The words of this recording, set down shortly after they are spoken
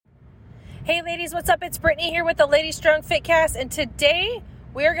Hey ladies, what's up? It's Brittany here with the Lady Strong Fitcast, and today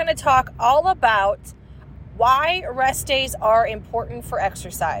we're going to talk all about why rest days are important for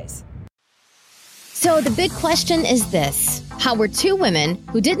exercise. So the big question is this: how were two women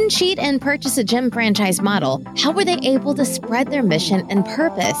who didn't cheat and purchase a gym franchise model, how were they able to spread their mission and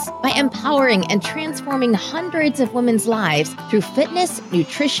purpose by empowering and transforming hundreds of women's lives through fitness,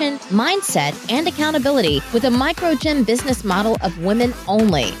 nutrition, mindset, and accountability with a micro gym business model of women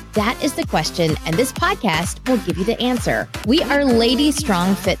only? That is the question, and this podcast will give you the answer. We are Lady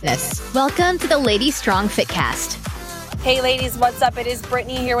Strong Fitness. Welcome to the Lady Strong Fitcast. Hey ladies, what's up? It is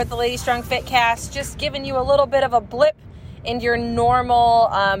Brittany here with the Lady Strong Fitcast, just giving you a little bit of a blip in your normal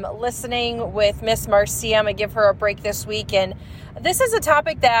listening with Miss Marcia. I'm going to give her a break this week, and this is a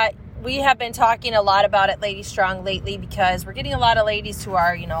topic that we have been talking a lot about at Lady Strong lately because we're getting a lot of ladies who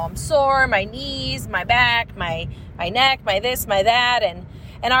are, I'm sore, my knees, my back, my neck, my this, my that, and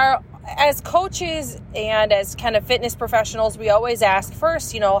as coaches and as kind of fitness professionals, we always ask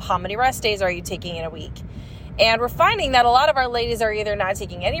first, how many rest days are you taking in a week? And we're finding that a lot of our ladies are either not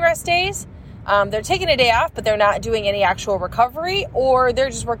taking any rest days, they're taking a day off, but they're not doing any actual recovery, or they're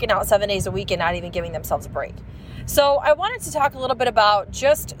just working out 7 days a week and not even giving themselves a break. So I wanted to talk a little bit about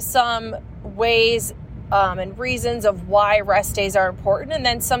just some ways and reasons of why rest days are important, and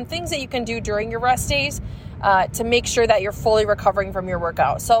then some things that you can do during your rest days to make sure that you're fully recovering from your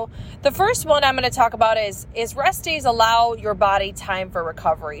workout. So the first one I'm going to talk about is rest days allow your body time for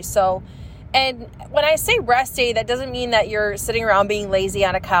recovery. And when I say rest day, that doesn't mean that you're sitting around being lazy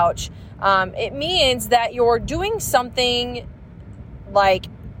on a couch. It means that you're doing something like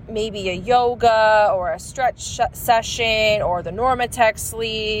maybe a yoga or a stretch session or the Normatec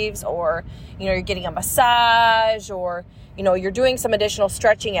sleeves, or, you're getting a massage, or, you're doing some additional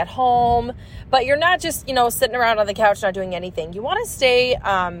stretching at home, but you're not just, sitting around on the couch not doing anything. You want to stay,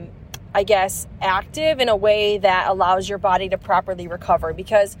 active in a way that allows your body to properly recover.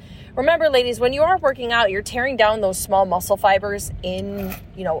 Because remember, ladies, when you are working out, you're tearing down those small muscle fibers in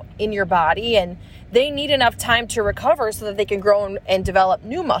your body, and they need enough time to recover so that they can grow and develop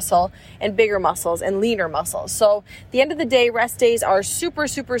new muscle and bigger muscles and leaner muscles. So at the end of the day, rest days are super,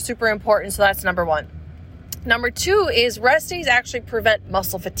 super, super important. So that's number one. Number two is rest days actually prevent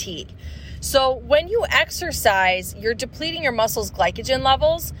muscle fatigue. So when you exercise, you're depleting your muscles' glycogen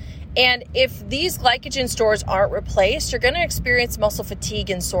levels. And if these glycogen stores aren't replaced, you're going to experience muscle fatigue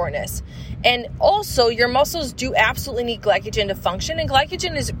and soreness. And also, your muscles do absolutely need glycogen to function. And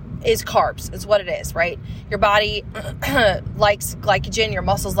glycogen is carbs, is what it is, right? Your body likes glycogen. Your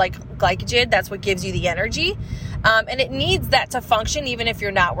muscles like glycogen. That's what gives you the energy. And it needs that to function even if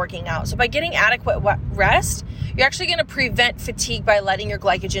you're not working out. So by getting adequate rest, you're actually going to prevent fatigue by letting your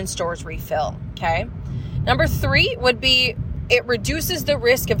glycogen stores refill, okay? Number three would be it reduces the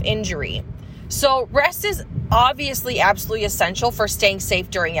risk of injury. So rest is obviously absolutely essential for staying safe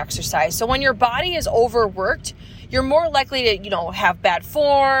during exercise. So when your body is overworked, you're more likely to, have bad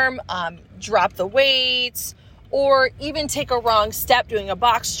form, drop the weights, or even take a wrong step doing a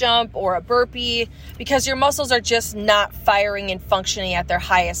box jump or a burpee, because your muscles are just not firing and functioning at their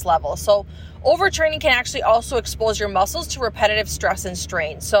highest level. So overtraining can actually also expose your muscles to repetitive stress and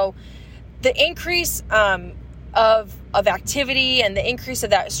strain. So the increase of activity and the increase of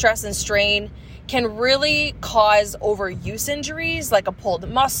that stress and strain can really cause overuse injuries like a pulled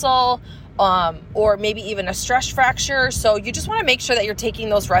muscle, or maybe even a stress fracture. So you just want to make sure that you're taking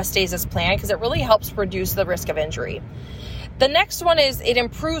those rest days as planned, because it really helps reduce the risk of injury. The next one is it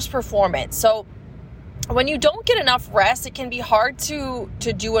improves performance. So when you don't get enough rest, it can be hard to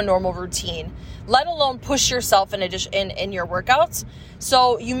do a normal routine, let alone push yourself in your workouts.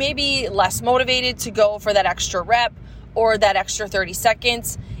 So you may be less motivated to go for that extra rep or that extra 30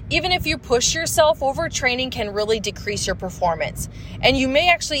 seconds. Even if you push yourself, overtraining can really decrease your performance. And you may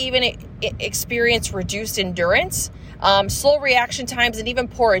actually even experience reduced endurance, slow reaction times, and even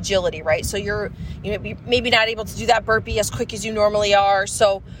poor agility, right? So you're maybe not able to do that burpee as quick as you normally are.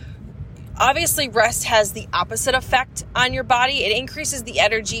 So obviously, rest has the opposite effect on your body. It increases the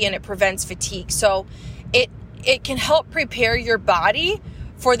energy and it prevents fatigue. So it can help prepare your body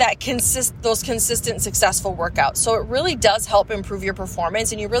for those consistent, successful workouts. So it really does help improve your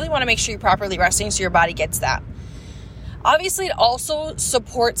performance, and you really want to make sure you're properly resting so your body gets that. Obviously, it also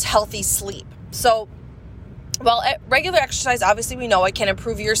supports healthy sleep. So while regular exercise, obviously we know it can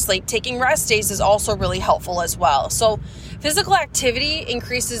improve your sleep, taking rest days is also really helpful as well. So physical activity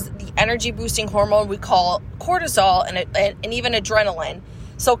increases the energy boosting hormone we call cortisol and even adrenaline.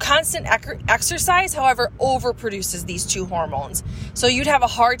 So constant exercise, however, overproduces these two hormones. So you'd have a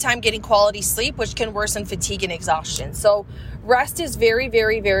hard time getting quality sleep, which can worsen fatigue and exhaustion. So rest is very,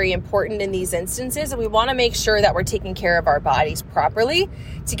 very, very important in these instances. And we want to make sure that we're taking care of our bodies properly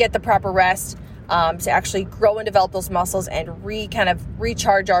to get the proper rest, to actually grow and develop those muscles and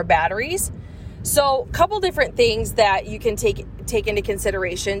recharge our batteries. So a couple different things that you can take into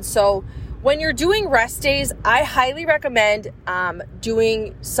consideration. So when you're doing rest days, I highly recommend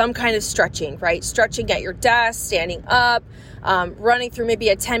doing some kind of stretching, right? Stretching at your desk, standing up, running through maybe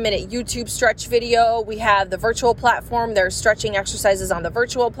a 10-minute YouTube stretch video. We have the virtual platform. There's stretching exercises on the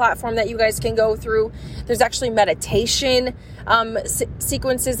virtual platform that you guys can go through. There's actually meditation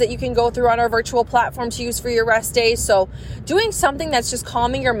sequences that you can go through on our virtual platform to use for your rest days. So doing something that's just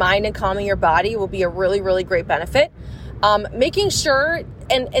calming your mind and calming your body will be a really, really great benefit. Making sure,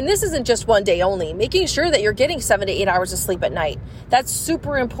 and this isn't just one day only, making sure that you're getting 7 to 8 hours of sleep at night. That's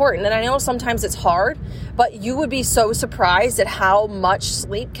super important. And I know sometimes it's hard, but you would be so surprised at how much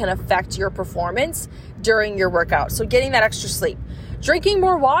sleep can affect your performance during your workout. So getting that extra sleep. Drinking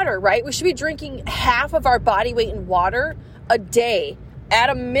more water, right? We should be drinking half of our body weight in water a day at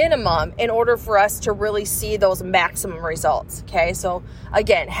a minimum in order for us to really see those maximum results. Okay, so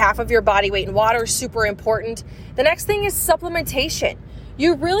again, half of your body weight in water is super important. The next thing is supplementation.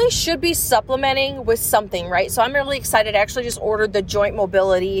 You really should be supplementing with something, right? So I'm really excited. I actually just ordered the joint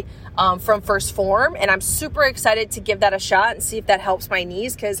mobility from First Form, and I'm super excited to give that a shot and see if that helps my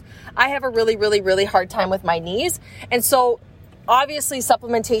knees, because I have a really, really, really hard time with my knees. And so obviously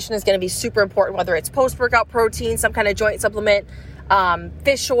supplementation is going to be super important, whether it's post-workout protein, some kind of joint supplement,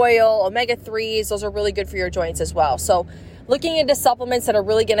 fish oil, omega-3s, those are really good for your joints as well. So looking into supplements that are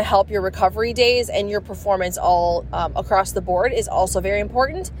really going to help your recovery days and your performance all across the board is also very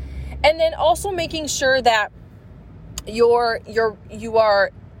important. And then also making sure that you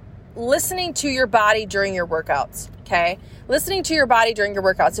are listening to your body during your workouts, okay? Listening to your body during your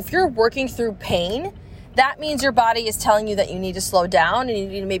workouts. If you're working through pain, that means your body is telling you that you need to slow down and you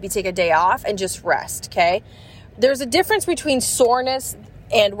need to maybe take a day off and just rest, okay? There's a difference between soreness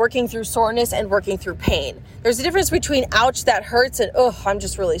and working through soreness and working through pain. There's a difference between ouch, that hurts, and I'm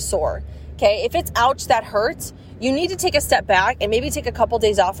just really sore. Okay, if it's ouch, that hurts, you need to take a step back and maybe take a couple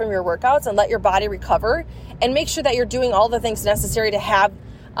days off from your workouts and let your body recover and make sure that you're doing all the things necessary to have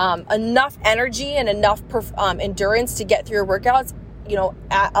enough energy and enough endurance to get through your workouts,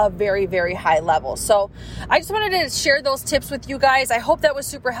 at a very, very high level. So I just wanted to share those tips with you guys. I hope that was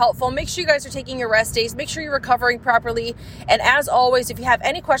super helpful. Make sure you guys are taking your rest days. Make sure you're recovering properly. And as always, if you have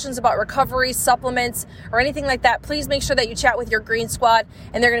any questions about recovery, supplements, or anything like that, please make sure that you chat with your Green Squad,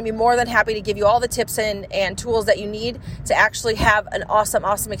 and they're going to be more than happy to give you all the tips and tools that you need to actually have an awesome,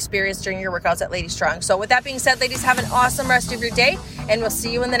 awesome experience during your workouts at Lady Strong. So with that being said, ladies, have an awesome rest of your day, and we'll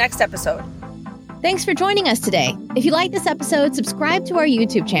see you in the next episode. Thanks for joining us today. If you like this episode, subscribe to our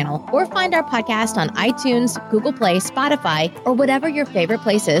YouTube channel or find our podcast on iTunes, Google Play, Spotify, or whatever your favorite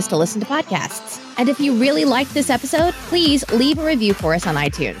place is to listen to podcasts. And if you really liked this episode, please leave a review for us on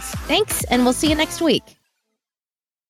iTunes. Thanks, and we'll see you next week.